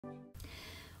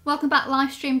Welcome back,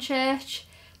 Livestream Church.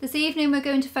 This evening we're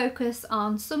going to focus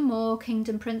on some more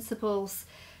kingdom principles.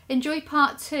 Enjoy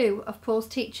part 2 of Paul's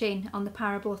teaching on the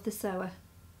parable of the sower.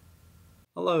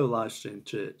 Hello, Livestream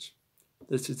Church.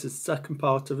 This is the second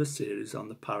part of a series on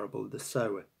the parable of the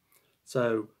sower.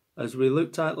 So, as we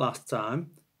looked at last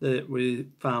time, we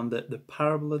found that the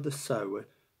parable of the sower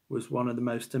was one of the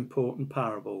most important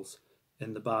parables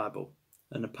in the Bible.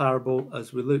 And a parable,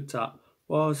 as we looked at,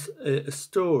 was a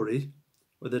story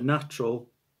with a natural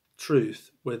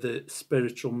truth with a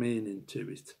spiritual meaning to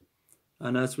it.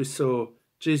 And as we saw,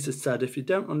 Jesus said, if you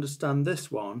don't understand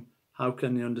this one, how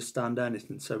can you understand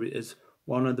anything? So it is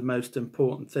one of the most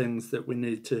important things that we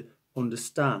need to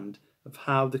understand of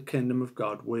how the kingdom of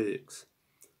God works.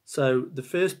 So the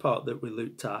first part that we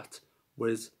looked at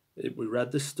was, we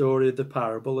read the story of the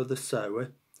parable of the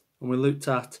sower, and we looked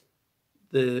at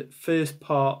the first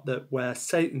part that where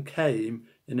Satan came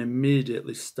and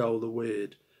immediately stole the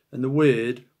word. And the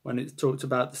word, when it talked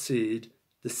about the seed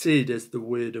is the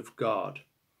word of God.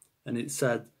 And it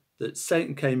said that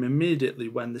Satan came immediately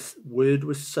when the word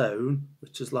was sown,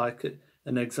 which is like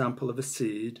an example of a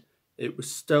seed. It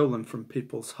was stolen from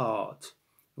people's heart.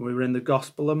 And we were in the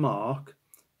Gospel of Mark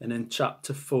and in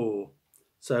chapter 4.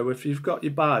 So if you've got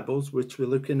your Bibles, which we're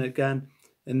looking again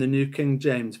in the New King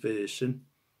James Version,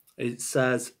 it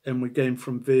says, and we're going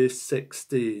from verse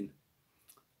 16,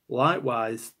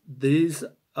 likewise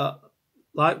are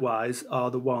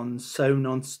the ones sown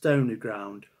on stony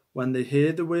ground. When they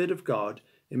hear the word of God,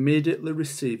 immediately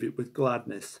receive it with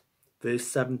gladness. Verse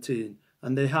 17,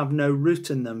 and they have no root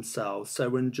in themselves,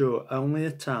 so endure only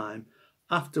a time.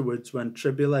 Afterwards, when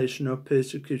tribulation or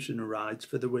persecution arise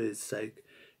for the word's sake,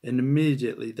 and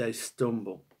immediately they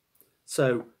stumble.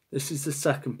 So this is the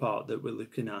second part that we're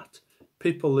looking at.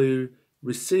 People who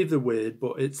receive the word,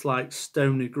 but it's like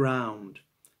stony ground.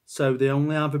 So they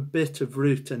only have a bit of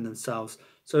root in themselves.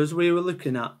 So as we were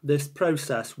looking at, this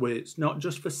process works not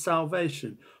just for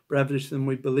salvation, but everything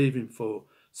we believe in for.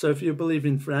 So if you're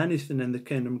believing for anything in the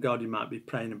kingdom of God, you might be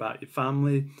praying about your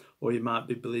family, or you might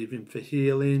be believing for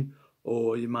healing,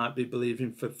 or you might be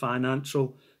believing for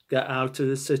financial, get out of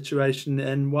the situation.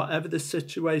 And whatever the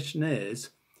situation is,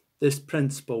 this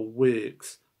principle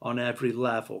works on every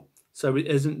level. So it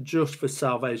isn't just for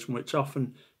salvation, which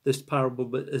often this parable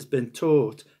has been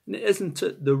taught. And it isn't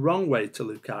the wrong way to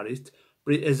look at it,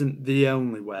 but it isn't the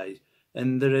only way.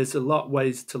 And there is a lot of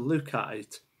ways to look at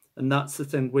it. And that's the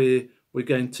thing we're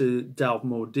going to delve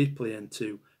more deeply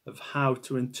into, of how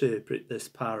to interpret this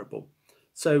parable.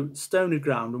 So stony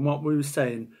ground, and what we were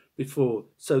saying before.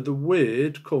 So the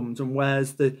word comes, and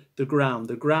where's the ground?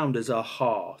 The ground is our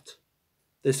heart.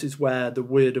 This is where the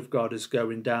word of God is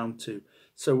going down to.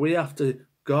 So we have to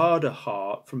guard a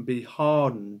heart from being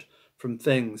hardened from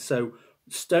things. So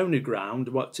stony ground,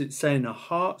 what's it saying? Our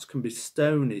hearts can be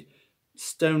stony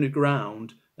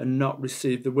ground, and not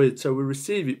receive the word. So we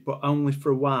receive it, but only for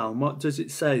a while. And what does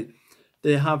it say?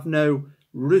 They have no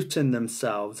root in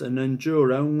themselves and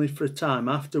endure only for a time.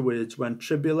 Afterwards, when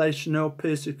tribulation or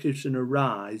persecution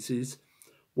arises,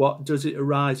 what does it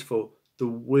arise for? The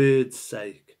word's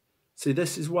sake. See,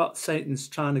 this is what Satan's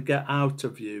trying to get out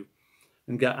of you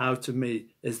and get out of me,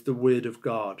 is the word of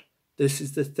God. This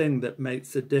is the thing that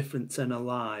makes the difference in our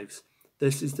lives.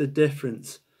 This is the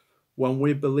difference when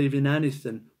we believe in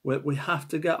anything. We have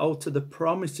to get hold to the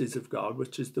promises of God,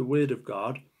 which is the word of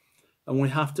God, and we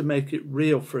have to make it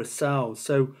real for ourselves.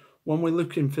 So when we're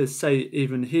looking for, say,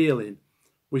 even healing,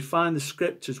 we find the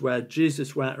scriptures where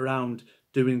Jesus went around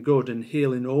doing good and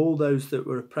healing all those that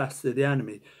were oppressed of the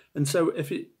enemy. And so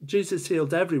if Jesus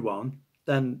healed everyone,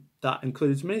 then that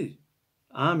includes me.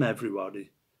 I'm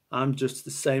everybody. I'm just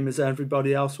the same as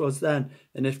everybody else was then.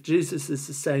 And if Jesus is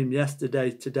the same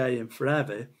yesterday, today, and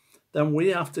forever, then we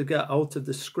have to get out of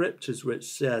the scriptures which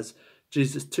says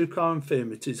Jesus took our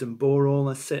infirmities and bore all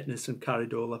our sickness and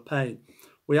carried all our pain.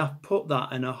 We have to put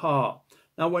that in our heart.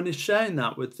 Now, when you're sharing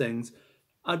that with things,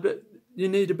 you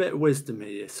need a bit of wisdom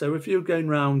here. So if you're going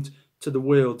round to the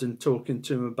world and talking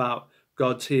to them about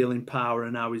God's healing power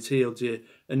and how he's healed you,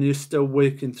 and you're still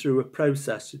working through a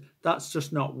process, that's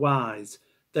just not wise.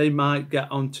 They might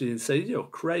get onto you and say, you're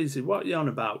crazy, what are you on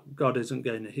about? God isn't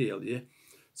going to heal you.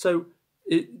 So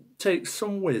it takes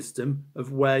some wisdom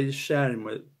of where you're sharing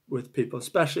with people,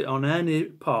 especially on any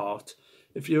part.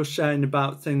 If you're sharing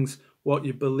about things, what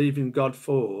you believe in God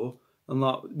for, and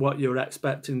what you're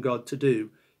expecting God to do,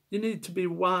 you need to be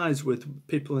wise with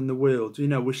people in the world. You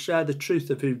know, we share the truth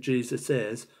of who Jesus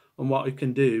is and what he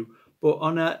can do, but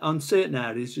on certain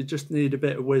areas, you just need a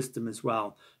bit of wisdom as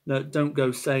well. No, don't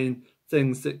go saying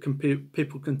things that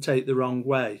people can take the wrong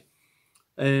way.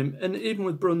 And even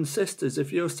with brothers and sisters,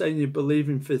 if you're saying you're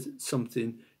believing for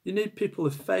something, you need people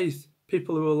of faith,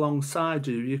 people who are alongside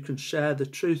you can share the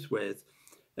truth with.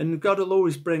 And God will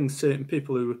always bring certain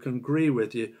people who can agree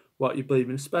with you what you believe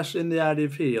in, especially in the area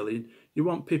of healing. You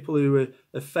want people who are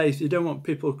of faith. You don't want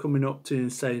people coming up to you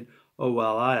and saying, oh,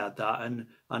 well, I had that and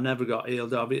I never got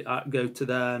healed of it. I had to go to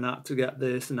there and I had to get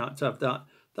this and I had to have that.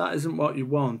 That isn't what you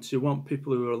want. You want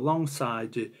people who are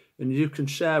alongside you and you can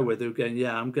share with who going,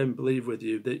 yeah, I'm going to believe with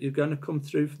you that you're going to come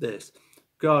through for this.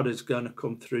 God is going to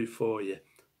come through for you.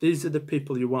 These are the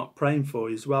people you want praying for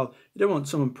you as well. You don't want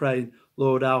someone praying,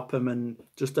 Lord, help them, and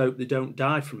just hope they don't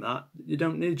die from that. You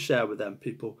don't need to share with them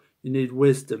people. You need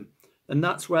wisdom. And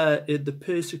that's where the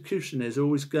persecution is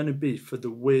always going to be for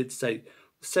the word's sake.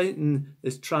 Satan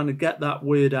is trying to get that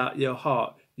word out of your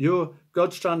heart.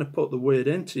 God's trying to put the word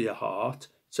into your heart,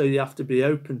 so you have to be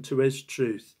open to his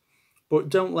truth. But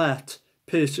don't let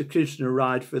persecution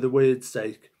arise for the word's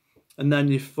sake, and then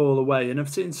you fall away. And I've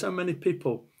seen so many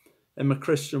people in my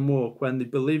Christian walk, when they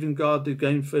believe in God, they're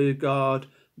going for God,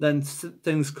 then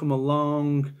things come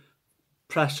along,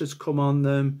 pressures come on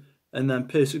them, and then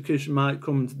persecution might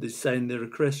come. They're saying they're a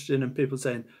Christian, and people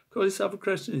saying, call yourself a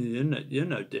Christian, you're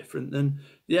no different than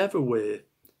you ever were.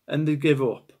 And they give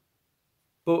up.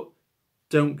 But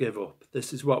don't give up.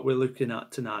 This is what we're looking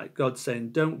at tonight. God's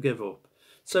saying, don't give up.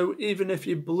 So even if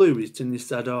you blew it and you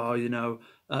said, oh,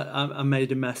 I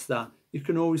made a mess, that you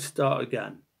can always start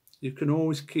again. You can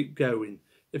always keep going.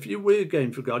 If you were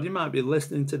going for God, you might be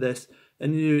listening to this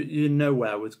and you're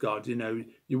nowhere with God. You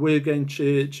were going to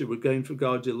church, you were going for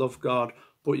God, you love God,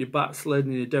 but you're backsliding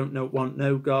and you don't want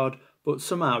no God. But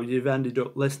somehow you've ended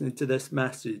up listening to this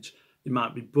message. You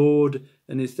might be bored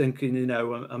and you're thinking,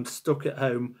 I'm stuck at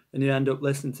home, and you end up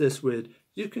listening to this word.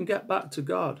 You can get back to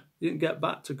God. You can get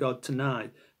back to God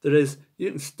tonight. You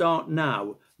can start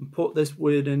now and put this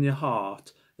word in your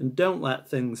heart, and don't let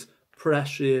things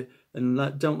pressure you,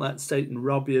 and don't let Satan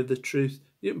rob you of the truth.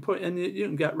 You can put in, you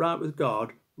can get right with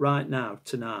God right now,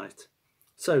 tonight.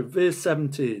 So, verse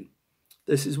 17.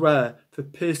 This is where, for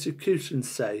persecution's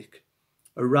sake,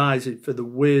 arising for the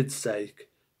word's sake,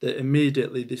 that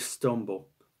immediately they stumble.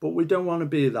 But we don't want to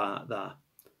be like that.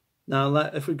 Now,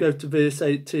 if we go to verse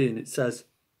 18, it says,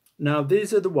 now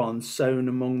these are the ones sown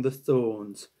among the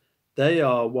thorns. They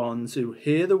are ones who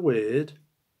hear the word.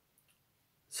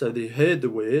 So they heard the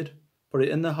word, put it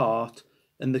in the heart,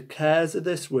 and the cares of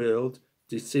this world,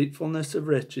 deceitfulness of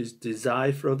riches,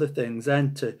 desire for other things,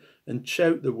 enter and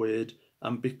choke the word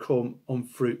and become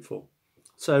unfruitful.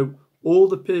 So all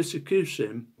the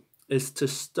persecution is to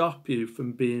stop you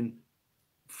from being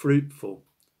fruitful.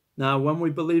 Now, when we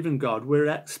believe in God, we're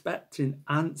expecting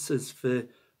answers for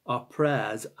our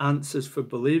prayers, answers for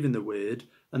believing the word,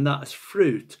 and that is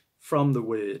fruit from the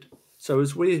word. So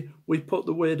as we put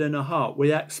the word in our heart,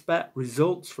 we expect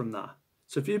results from that.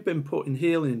 So if you've been putting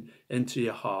healing into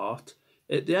your heart,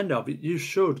 at the end of it, you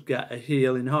should get a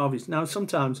healing harvest. Now,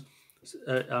 sometimes,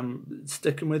 I'm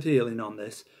sticking with healing on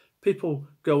this, people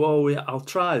go, oh, yeah, I'll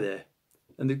try this.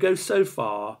 And they go so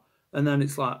far, and then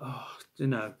it's like,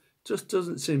 just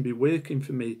doesn't seem to be working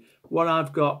for me. What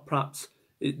I've got, perhaps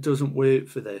it doesn't work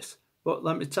for this. But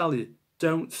let me tell you,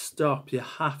 don't stop. You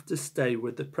have to stay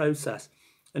with the process.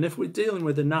 And if we're dealing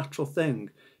with a natural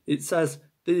thing, it says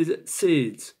these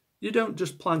seeds, you don't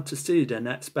just plant a seed and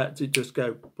expect it just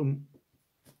go, boom,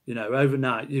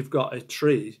 overnight you've got a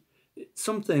tree.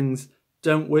 Some things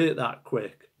don't work that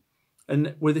quick.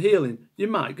 And with healing, you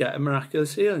might get a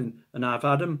miraculous healing. And I've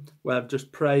had them where I've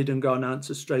just prayed and got an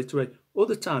answer straight away.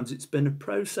 Other times it's been a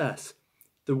process.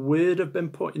 The word I've been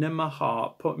putting in my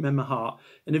heart,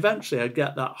 and eventually I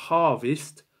get that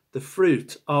harvest, the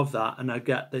fruit of that, and I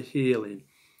get the healing.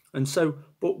 And so,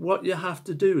 but what you have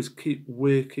to do is keep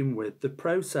working with the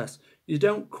process. You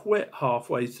don't quit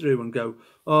halfway through and go,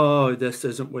 oh, this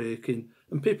isn't working.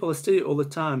 And people see it all the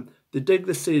time. They dig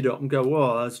the seed up and go,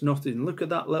 oh, there's nothing. Look at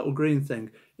that little green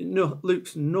thing. It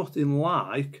looks nothing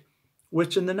like,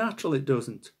 which in the natural it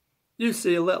doesn't. You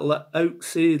see a little oak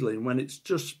seedling when it's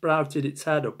just sprouted its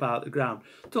head up out of the ground.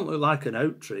 It doesn't look like an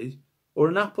oak tree or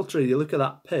an apple tree. You look at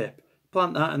that pip,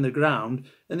 plant that in the ground,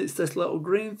 and it's this little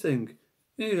green thing.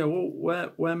 You go,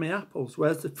 well, where are my apples?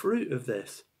 Where's the fruit of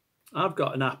this? I've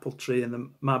got an apple tree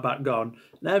in my back garden,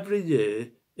 and every year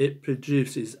it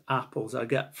produces apples. I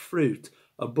get fruit,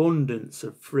 abundance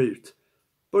of fruit.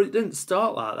 But it didn't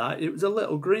start like that. It was a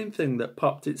little green thing that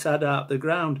popped its head out of the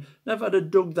ground. Never had to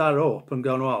dug that up and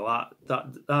gone, well,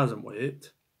 that hasn't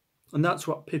worked. And that's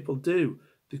what people do.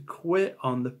 They quit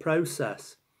on the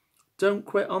process. Don't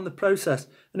quit on the process.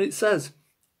 And it says,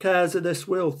 cares of this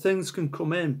world, things can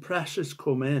come in, pressures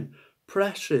come in,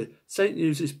 pressure. Satan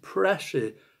uses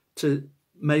pressure to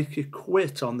make you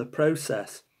quit on the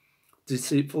process.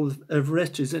 Deceitful of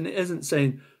riches. And it isn't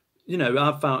saying, you know,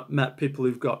 I've met people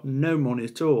who've got no money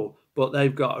at all, but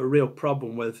they've got a real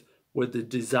problem with the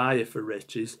desire for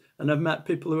riches. And I've met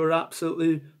people who are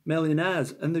absolutely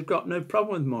millionaires and they've got no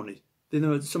problem with money. You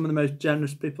know, it's some of the most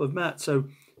generous people I've met. So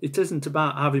it isn't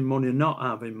about having money or not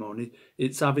having money.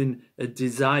 It's having a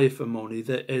desire for money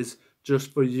that is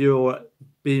just for your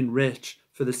being rich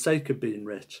for the sake of being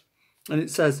rich. And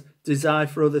it says, desire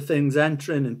for other things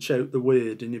enter in and choke the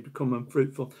word and you become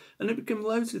unfruitful. And it becomes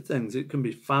loads of things. It can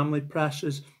be family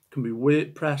pressures, it can be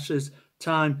work pressures,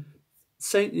 time.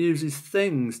 Satan uses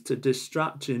things to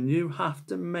distract you, and you have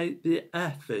to make the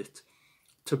effort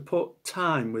to put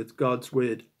time with God's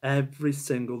word every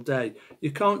single day.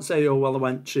 You can't say, oh, well, I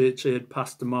went to church, I heard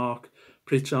Pastor Mark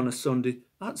preach on a Sunday.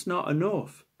 That's not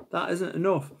enough. That isn't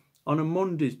enough. On a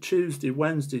Monday, Tuesday,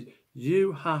 Wednesday,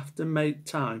 you have to make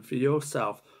time for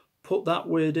yourself. Put that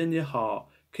word in your heart.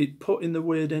 Keep putting the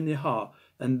word in your heart,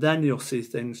 and then you'll see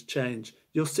things change.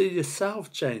 You'll see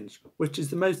yourself change, which is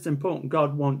the most important.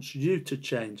 God wants you to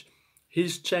change.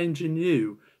 He's changing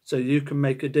you so you can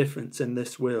make a difference in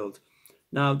this world.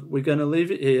 Now, we're going to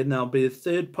leave it here, and there'll be a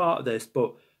third part of this,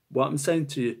 but what I'm saying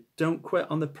to you, don't quit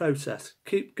on the process.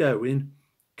 Keep going,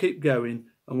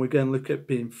 and we're going to look at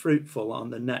being fruitful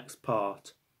on the next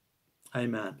part.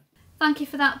 Amen. Thank you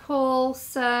for that, Paul.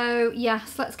 So,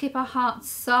 yes, let's keep our hearts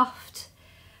soft,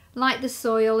 like the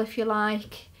soil, if you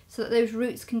like, so that those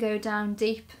roots can go down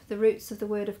deep. The roots of the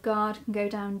Word of God can go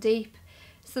down deep,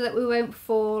 so that we won't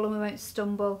fall and we won't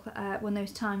stumble when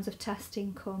those times of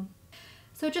testing come.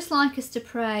 So I'd just like us to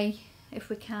pray, if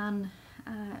we can.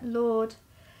 Lord,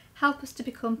 help us to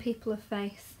become people of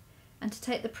faith and to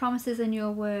take the promises in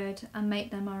your word and make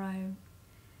them our own.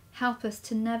 Help us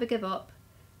to never give up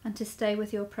and to stay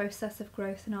with your process of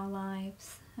growth in our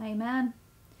lives. Amen.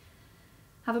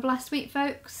 Have a blessed week,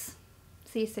 folks.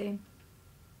 See you soon.